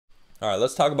All right,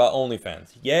 let's talk about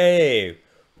OnlyFans. Yay!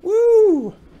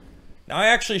 Woo! Now,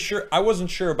 I wasn't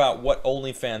sure about what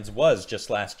OnlyFans was just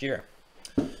last year.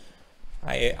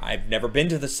 I've never been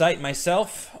to the site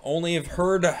myself, only have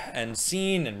heard and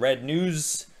seen and read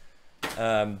news,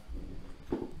 the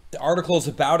articles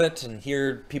about it, and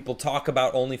hear people talk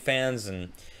about OnlyFans,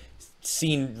 and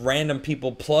seen random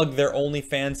people plug their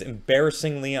OnlyFans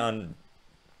embarrassingly on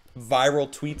viral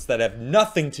tweets that have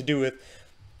nothing to do with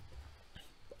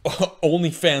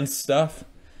OnlyFans stuff,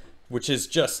 which is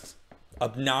just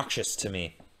obnoxious to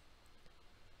me.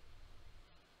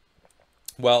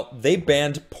 Well, they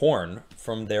banned porn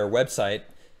from their website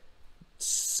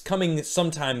coming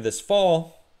sometime this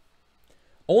fall,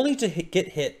 only to get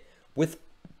hit with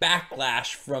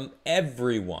backlash from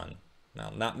everyone.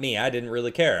 Now, not me. I didn't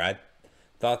really care. I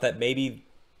thought that maybe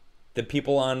the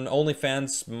people on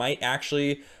OnlyFans might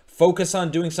actually focus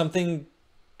on doing something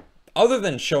other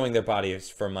than showing their bodies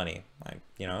for money.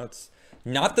 It's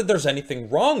not that there's anything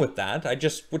wrong with that. I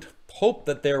just would hope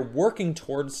that they're working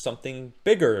towards something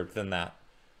bigger than that.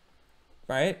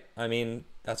 Right? I mean,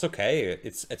 that's okay.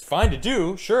 It's fine to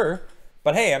do, sure.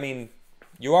 But hey, I mean,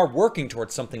 you are working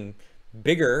towards something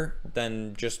bigger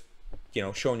than just,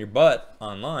 showing your butt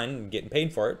online and getting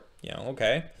paid for it.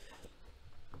 Okay.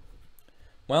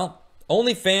 Well,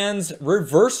 OnlyFans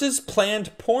reverses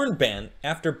planned porn ban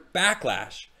after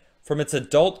backlash from its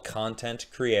adult content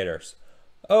creators.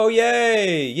 Oh,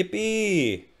 yay!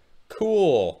 Yippee!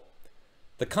 Cool.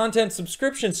 The content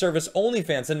subscription service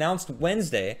OnlyFans announced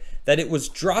Wednesday that it was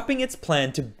dropping its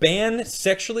plan to ban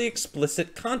sexually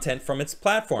explicit content from its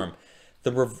platform.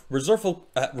 The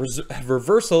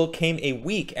reversal came a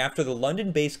week after the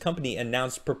London-based company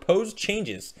announced proposed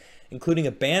changes, including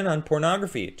a ban on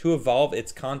pornography, to evolve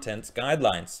its content's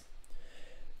guidelines.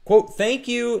 Quote, "Thank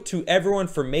you to everyone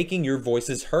for making your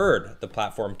voices heard," the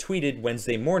platform tweeted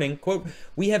Wednesday morning. Quote,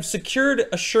 "We have secured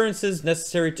assurances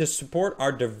necessary to support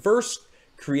our diverse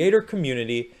creator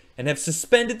community and have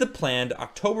suspended the planned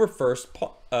October 1st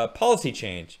policy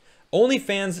change.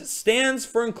 OnlyFans stands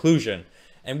for inclusion,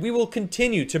 and we will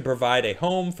continue to provide a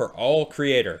home for all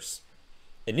creators."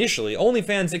 Initially,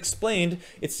 OnlyFans explained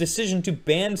its decision to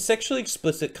ban sexually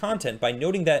explicit content by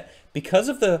noting that because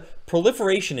of the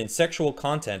proliferation in sexual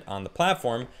content on the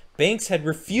platform, banks had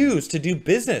refused to do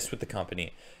business with the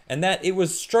company, and that it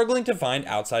was struggling to find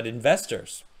outside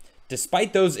investors.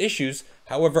 Despite those issues,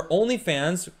 however,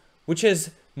 OnlyFans, which has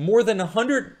more than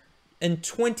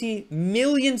 120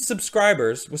 million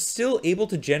subscribers, was still able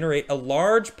to generate a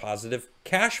large positive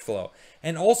cash flow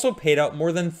and also paid out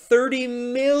more than $30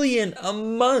 million a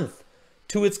month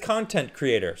to its content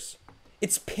creators.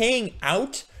 It's paying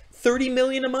out $30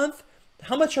 million a month?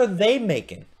 How much are they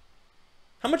making?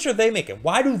 How much are they making?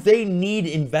 Why do they need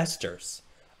investors?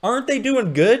 Aren't they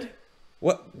doing good?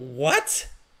 What?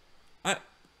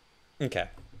 Okay.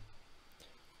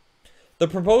 The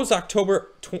proposed October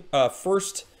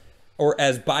 1st, or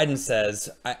as Biden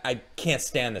says, I can't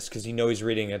stand this because he's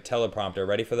reading a teleprompter.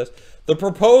 Ready for this? The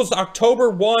proposed October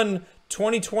 1,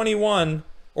 2021,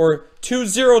 or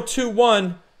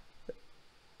 2021,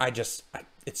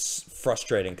 it's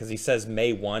frustrating because he says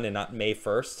May 1 and not May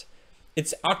 1st.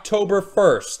 It's October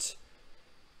 1st.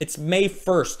 It's May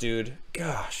 1st, dude.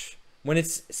 Gosh. When it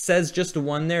says just a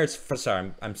 1 there,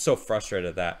 sorry, I'm so frustrated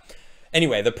at that.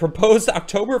 Anyway, the proposed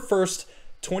October 1st,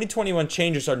 2021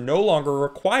 changes are no longer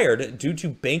required due to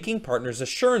banking partners'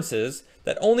 assurances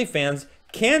that OnlyFans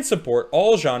can support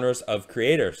all genres of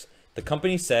creators, the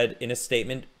company said in a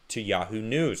statement to Yahoo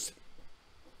News.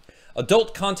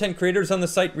 Adult content creators on the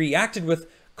site reacted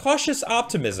with cautious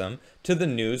optimism to the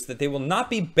news that they will not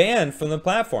be banned from the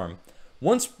platform.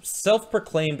 Once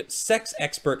self-proclaimed sex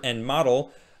expert and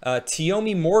model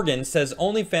Tiomi Morgan says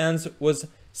OnlyFans was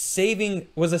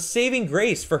a saving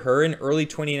grace for her in early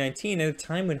 2019 at a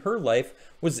time when her life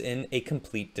was in a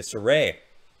complete disarray.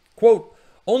 Quote,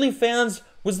 "OnlyFans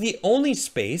was the only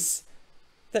space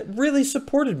that really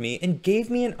supported me and gave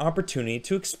me an opportunity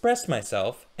to express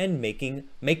myself and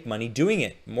make money doing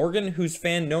it." Morgan, whose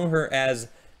fans know her as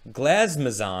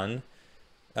Glasmazon,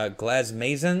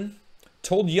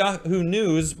 told Yahoo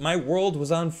News, "My world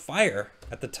was on fire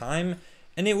at the time,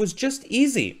 and it was just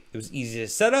easy. It was easy to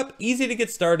set up, easy to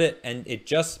get started, and it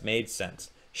just made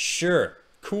sense." Sure,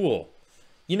 cool.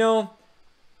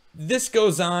 This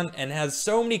goes on and has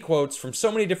so many quotes from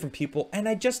so many different people, and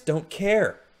I just don't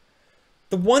care.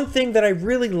 The one thing that I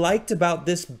really liked about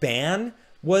this ban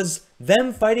was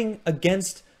them fighting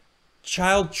against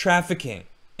child trafficking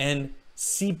and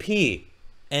CP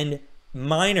and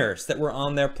minors that were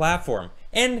on their platform.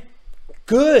 And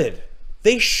good.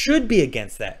 They should be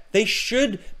against that. They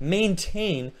should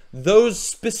maintain those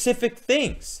specific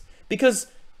things, because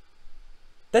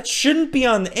that shouldn't be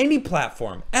on any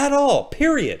platform at all,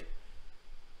 period.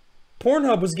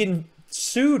 Pornhub was getting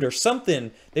sued or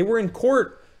something. They were in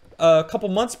court a couple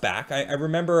months back. I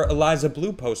remember Eliza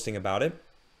Blue posting about it.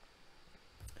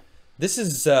 This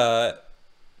is,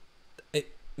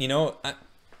 you know,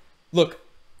 look,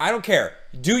 I don't care.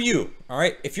 Do you, all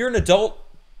right? If you're an adult,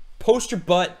 post your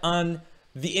butt on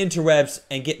the interwebs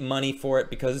and get money for it,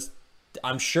 because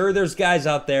I'm sure there's guys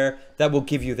out there that will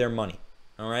give you their money,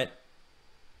 all right?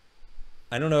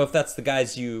 I don't know if that's the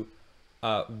guys you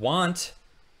want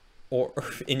or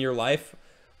in your life,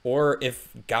 or if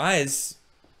guys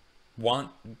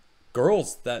want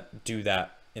girls that do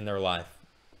that in their life.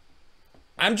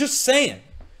 I'm just saying,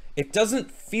 it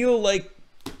doesn't feel like,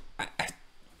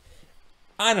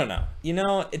 I don't know, you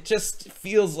know, it just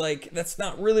feels like that's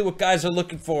not really what guys are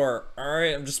looking for. All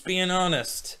right, I'm just being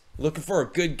honest. Looking for a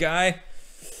good guy.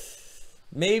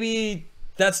 Maybe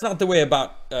that's not the way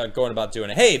about going about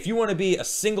doing it. Hey, if you want to be a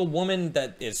single woman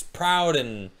that is proud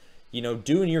and, you know,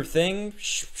 doing your thing,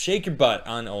 shake your butt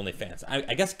on OnlyFans.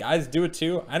 I guess guys do it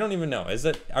too. I don't even know.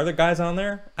 Are there guys on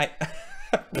there?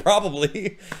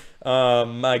 Probably.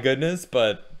 My goodness,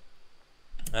 but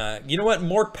you know what?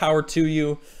 More power to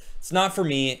you. It's not for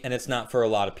me, and it's not for a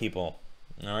lot of people.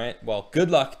 All right. Well,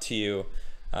 good luck to you,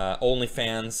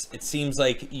 OnlyFans. It seems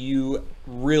like you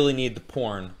really need the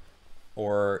porn,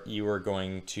 or you are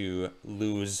going to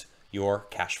lose your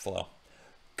cash flow.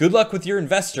 Good luck with your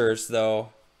investors, though.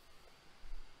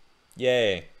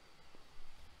 Yay.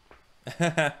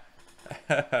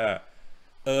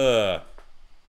 Ugh.